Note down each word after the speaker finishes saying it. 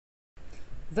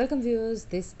Welcome viewers,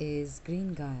 this is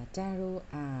Green Gaia Tarot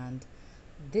and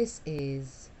this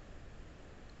is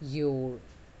your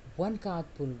one card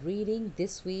pull reading.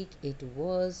 This week it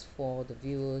was for the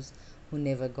viewers who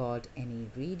never got any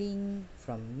reading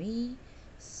from me.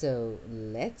 So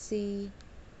let's see.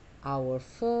 Our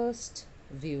first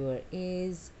viewer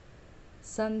is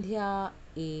Sandhya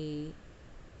A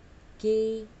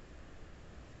K.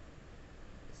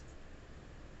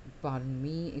 Pardon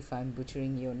me if I'm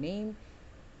butchering your name.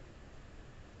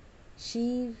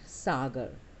 Shiv Sagar.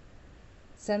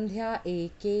 Sandhya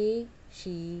A.K.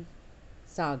 Shiv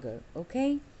Sagar.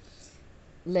 Okay,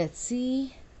 let's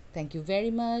see. Thank you very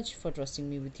much for trusting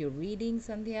me with your reading,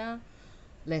 Sandhya.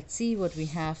 Let's see what we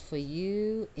have for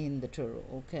you in the tarot.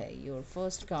 Okay, your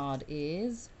first card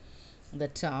is the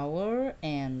Tower,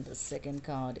 and the second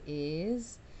card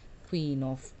is Queen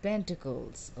of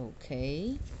Pentacles.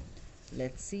 Okay,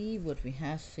 let's see what we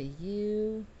have for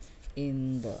you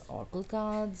in the oracle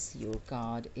cards. Your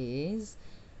card is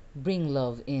bring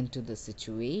love into the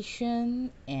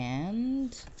situation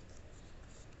and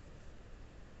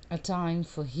a time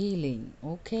for healing.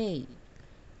 Okay,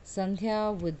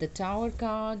 Sandhya, with the Tower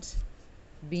card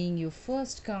being your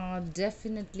first card,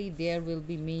 definitely there will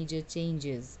be major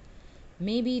changes.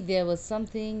 Maybe there was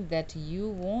something that you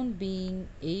won't being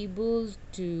able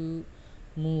to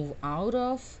move out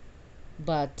of,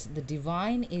 but the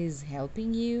divine is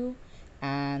helping you,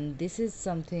 and this is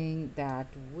something that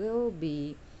will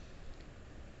be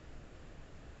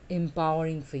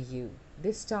empowering for you.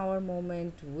 This tower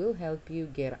moment will help you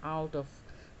get out of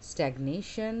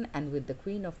stagnation, and with the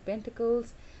Queen of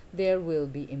Pentacles, there will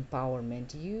be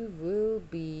empowerment. You will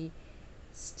be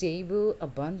stable,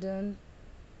 abundant,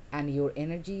 and your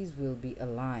energies will be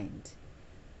aligned.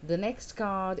 The next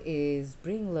card is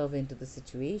bring love into the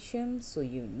situation. So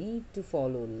you need to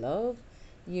follow love,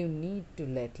 you need to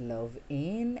let love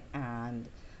in, and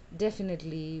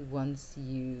definitely once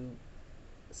you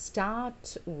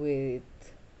start with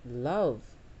love,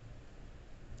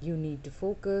 you need to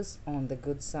focus on the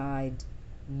good side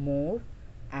more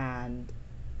and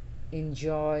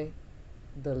enjoy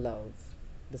the love,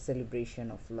 the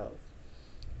celebration of love.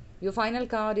 Your final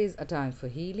card is a time for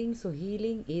healing. So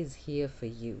healing is here for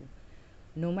you.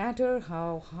 No matter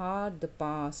how hard the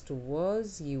past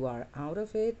was, you are out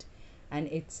of it, and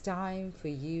it's time for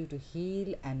you to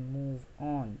heal and move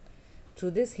on.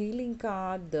 Through this healing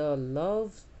card, the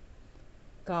love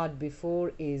card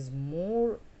before is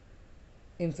more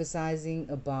emphasizing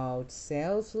about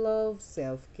self love,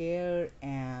 self care,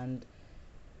 and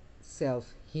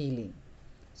self healing.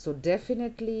 So,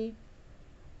 definitely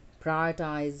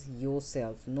prioritize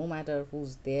yourself no matter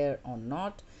who's there or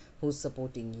not, who's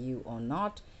supporting you or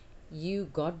not. You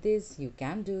got this, you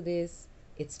can do this.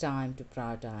 It's time to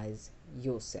prioritize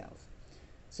yourself.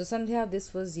 So, Sandhya,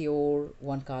 this was your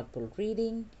one card pull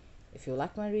reading. If you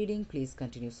like my reading, please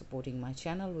continue supporting my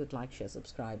channel with like, share,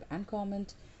 subscribe, and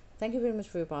comment. Thank you very much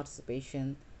for your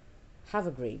participation. Have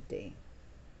a great day.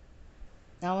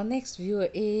 Our next viewer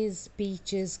is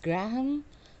Peaches Graham.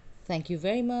 Thank you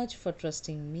very much for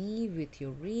trusting me with your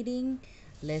reading.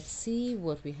 Let's see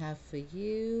what we have for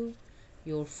you.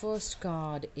 Your first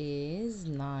card is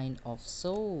Nine of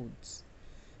Swords.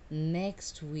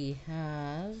 Next we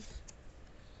have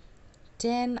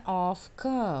Ten of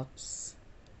Cups.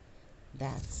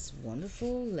 That's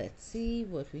wonderful. Let's see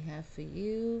what we have for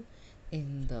you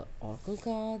in the oracle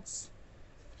cards.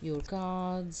 Your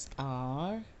cards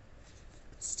are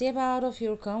step out of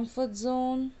your comfort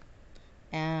zone,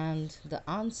 and the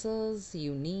answers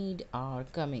you need are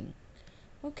coming.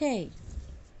 Okay,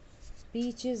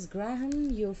 Peaches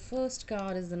Graham, your first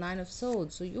card is the Nine of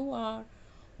Swords. So you are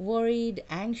worried,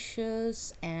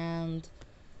 anxious, and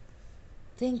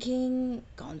thinking,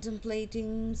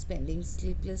 contemplating, spending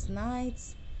sleepless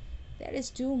nights. There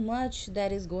is too much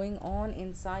that is going on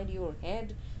inside your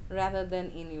head rather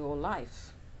than in your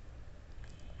life.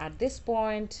 At this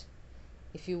point,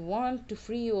 if you want to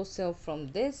free yourself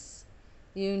from this,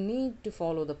 you need to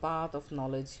follow the path of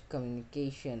knowledge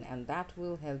communication, and that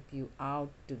will help you out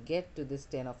to get to this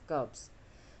 10 of cups.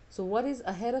 So what is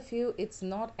ahead of you, it's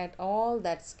not at all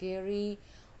that scary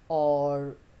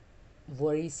or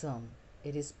worrisome.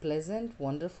 It is pleasant,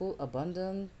 wonderful,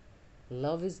 abundant.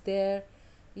 Love is there.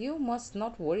 You must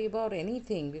not worry about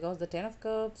anything because the 10 of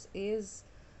cups is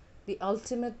the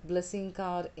ultimate blessing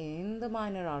card in the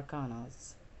minor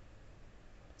arcanas.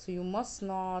 So you must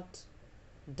not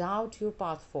doubt your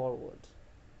path forward.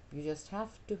 You just have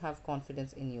to have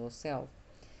confidence in yourself.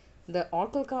 The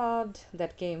oracle card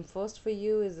that came first for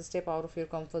you is the step out of your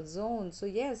comfort zone. So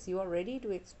yes, you are ready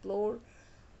to explore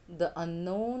the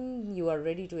unknown. You are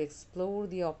ready to explore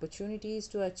the opportunities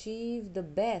to achieve the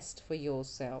best for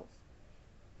yourself.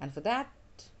 And for that,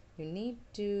 you need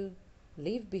to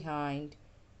leave behind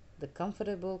the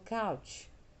comfortable couch.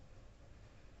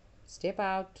 Step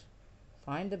out,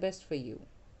 find the best for you.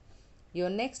 Your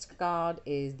next card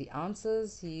is the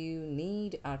answers you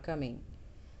need are coming.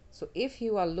 So, if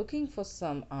you are looking for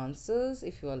some answers,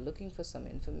 if you are looking for some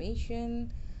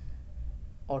information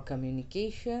or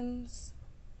communications,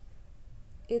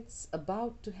 it's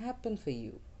about to happen for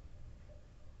you.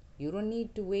 You don't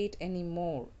need to wait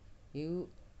anymore. You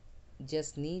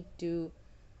just need to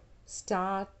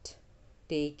start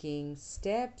taking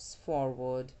steps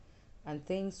forward, and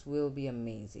things will be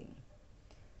amazing.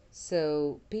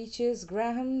 So, Peaches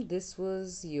Graham, this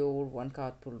was your one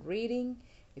card pull reading.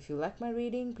 If you like my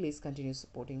reading, please continue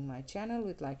supporting my channel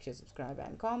with like, share, subscribe,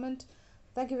 and comment.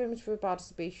 Thank you very much for your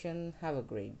participation. Have a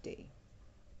great day.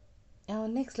 Our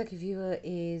next lucky viewer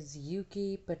is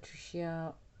Yuki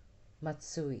Patricia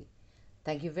Matsui.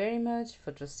 Thank you very much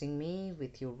for trusting me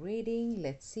with your reading.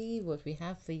 Let's see what we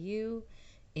have for you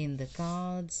in the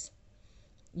cards.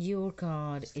 Your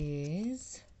card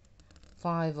is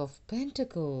Five of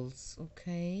Pentacles.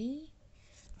 Okay.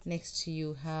 Next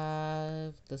you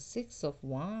have the Six of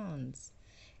Wands.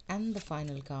 And the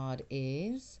final card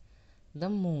is the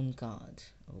Moon card.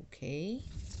 Okay.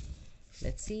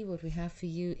 Let's see what we have for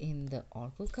you in the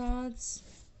Oracle cards.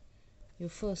 Your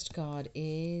first card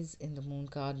is in the Moon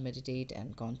card, Meditate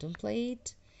and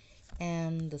Contemplate.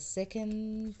 And the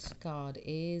second card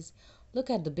is Look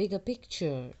at the Bigger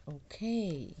Picture.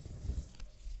 Okay.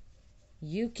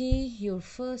 Yuki, your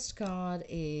first card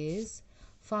is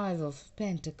Five of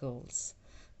Pentacles.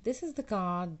 This is the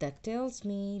card that tells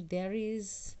me there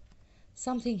is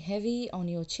something heavy on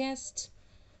your chest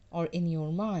or in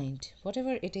your mind.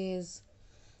 Whatever it is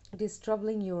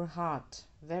troubling your heart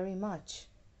very much.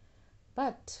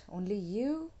 But only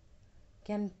you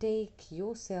can take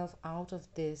yourself out of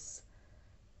this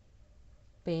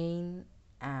pain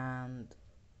and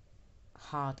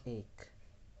heartache.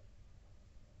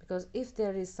 Because if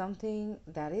there is something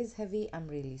that is heavy, I'm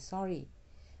really sorry.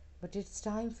 But it's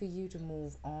time for you to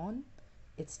move on.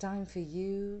 It's time for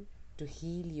you to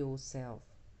heal yourself.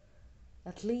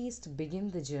 At least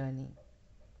begin the journey.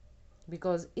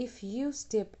 Because if you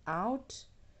step out,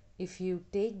 if you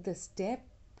take the step,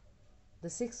 the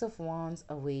Six of Wands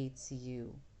awaits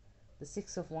you. The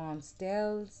Six of Wands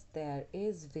tells there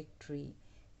is victory.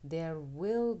 There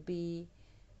will be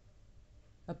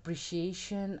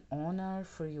appreciation, honor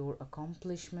for your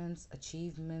accomplishments,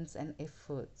 achievements, and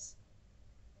efforts.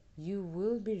 You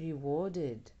will be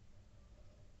rewarded.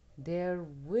 There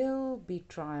will be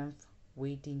triumph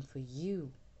waiting for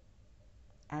you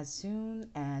as soon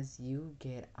as you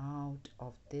get out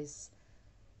of this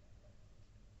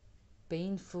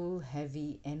painful,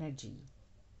 heavy energy.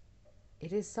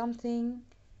 It is something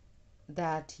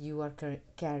that you are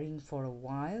carrying for a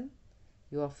while.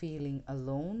 You are feeling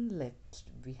alone, left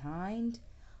behind,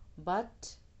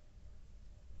 but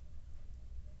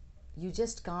you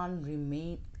just can't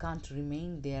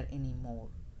remain there anymore.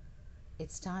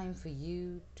 It's time for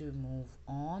you to move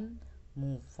on,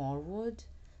 move forward,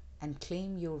 and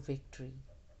claim your victory.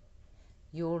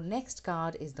 Your next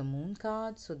card is the Moon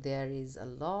card, so there is a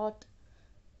lot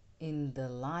in the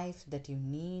life that you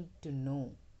need to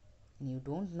know, and you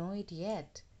don't know it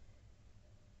yet.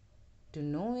 To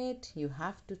know it, you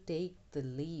have to take the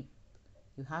leap.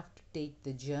 You have to take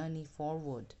the journey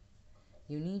forward.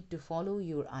 You need to follow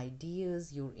your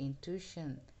ideas, your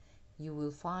intuition. You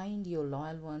will find your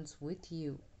loyal ones with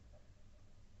you.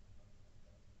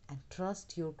 And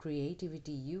trust your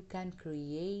creativity. You can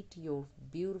create your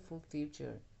beautiful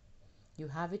future. You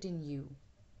have it in you.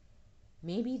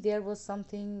 Maybe there was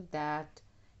something that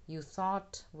you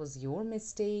thought was your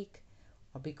mistake,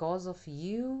 or because of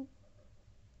you,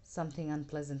 something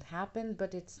unpleasant happened,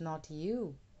 but it's not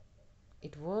you.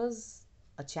 It was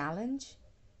a challenge,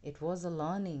 it was a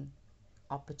learning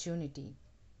opportunity.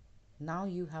 Now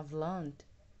you have learned.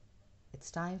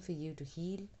 It's time for you to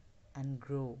heal and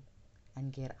grow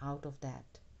and get out of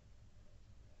that.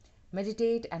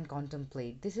 Meditate and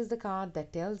contemplate. This is the card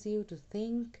that tells you to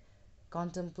think,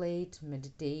 contemplate,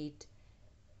 meditate,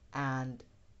 and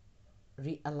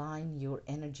realign your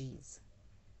energies.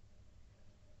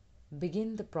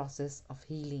 Begin the process of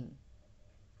healing.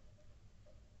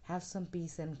 Have some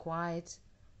peace and quiet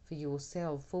for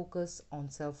yourself. Focus on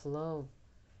self-love.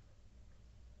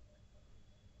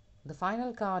 The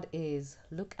final card is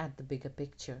Look at the Bigger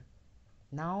Picture.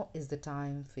 Now is the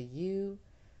time for you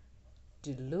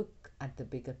to look at the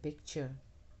bigger picture.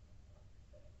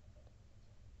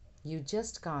 You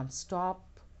just can't stop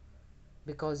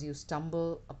because you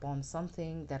stumble upon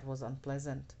something that was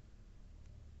unpleasant.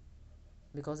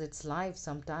 Because it's life,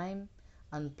 sometime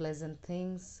unpleasant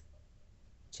things,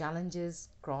 challenges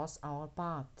cross our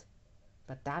path.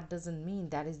 But that doesn't mean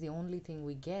that is the only thing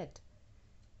we get.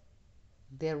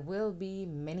 There will be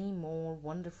many more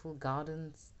wonderful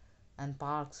gardens and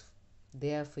parks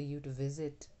there for you to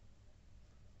visit.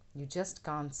 You just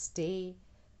can't stay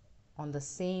on the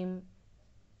same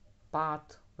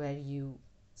path where you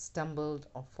stumbled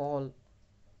or fall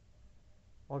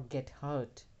or get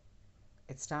hurt.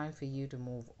 It's time for you to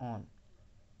move on.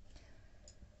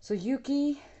 So,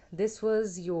 Yuki, this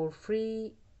was your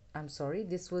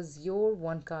this was your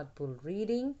one card pull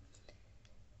reading.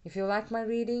 If you like my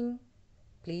reading,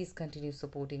 please continue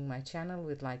supporting my channel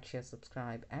with like, share,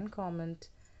 subscribe, and comment.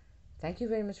 Thank you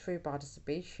very much for your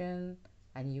participation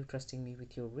and you trusting me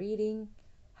with your reading.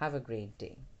 Have a great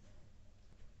day.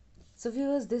 So,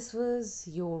 viewers, this was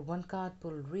your one card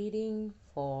pull reading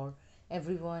for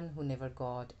everyone who never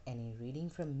got any reading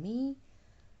from me.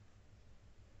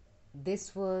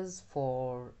 This was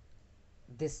for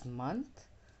this month.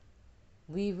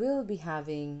 We will be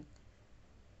having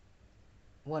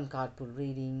one card pull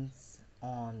readings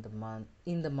on the month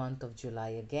in the month of July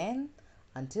again.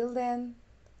 Until then,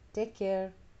 take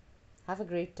care. Have a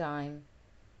great time.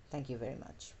 Thank you very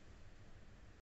much.